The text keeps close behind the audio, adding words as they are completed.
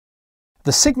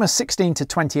The Sigma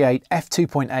 16-28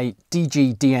 F2.8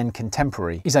 DG DN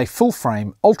Contemporary is a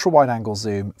full-frame, ultra-wide-angle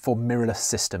zoom for mirrorless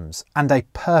systems and a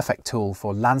perfect tool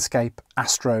for landscape,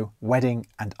 astro, wedding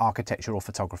and architectural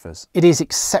photographers. It is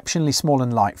exceptionally small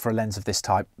and light for a lens of this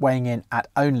type, weighing in at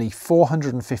only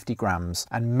 450 grams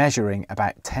and measuring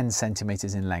about 10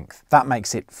 centimeters in length. That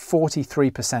makes it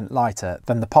 43% lighter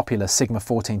than the popular Sigma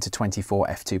 14-24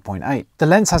 F2.8. The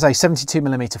lens has a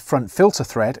 72mm front filter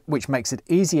thread, which makes it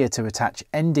easier to attach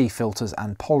ND filters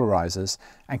and polarizers,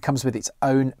 and comes with its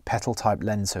own petal type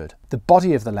lens hood. The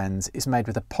body of the lens is made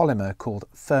with a polymer called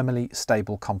thermally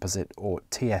stable composite, or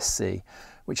TSC,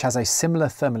 which has a similar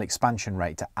thermal expansion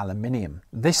rate to aluminium.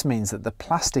 This means that the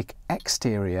plastic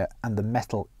exterior and the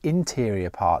metal interior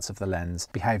parts of the lens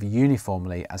behave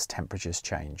uniformly as temperatures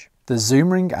change. The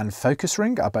zoom ring and focus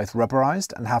ring are both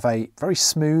rubberized and have a very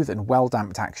smooth and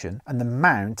well-damped action, and the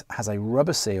mount has a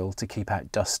rubber seal to keep out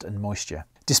dust and moisture.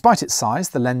 Despite its size,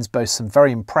 the lens boasts some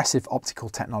very impressive optical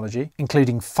technology,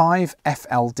 including 5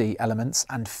 FLD elements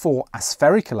and 4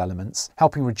 aspherical elements,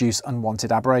 helping reduce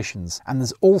unwanted aberrations, and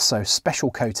there's also special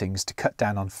coatings to cut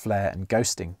down on flare and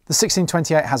ghosting. The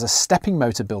 16-28 has a stepping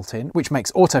motor built in, which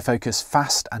makes autofocus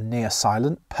fast and near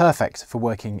silent, perfect for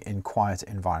working in quiet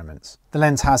environments. The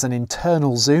lens has an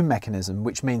internal zoom mechanism,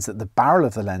 which means that the barrel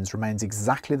of the lens remains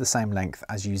exactly the same length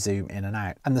as you zoom in and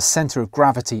out, and the centre of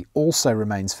gravity also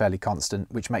remains fairly constant,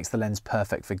 which makes the lens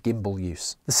perfect for gimbal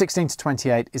use. The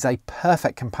 16-28 is a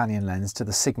perfect companion lens to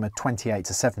the Sigma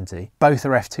 28-70. Both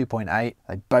are f2.8,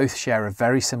 they both share a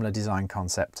very similar design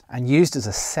concept, and used as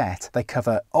a set, they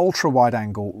cover ultra wide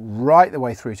angle right the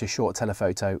way through to short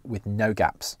telephoto with no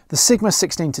gaps. The Sigma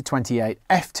 16-28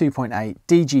 f2.8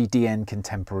 DG DN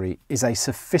Contemporary is a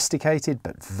sophisticated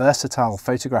but versatile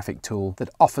photographic tool that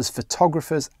offers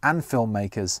photographers and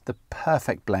filmmakers the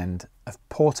perfect blend of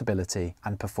portability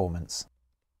and performance.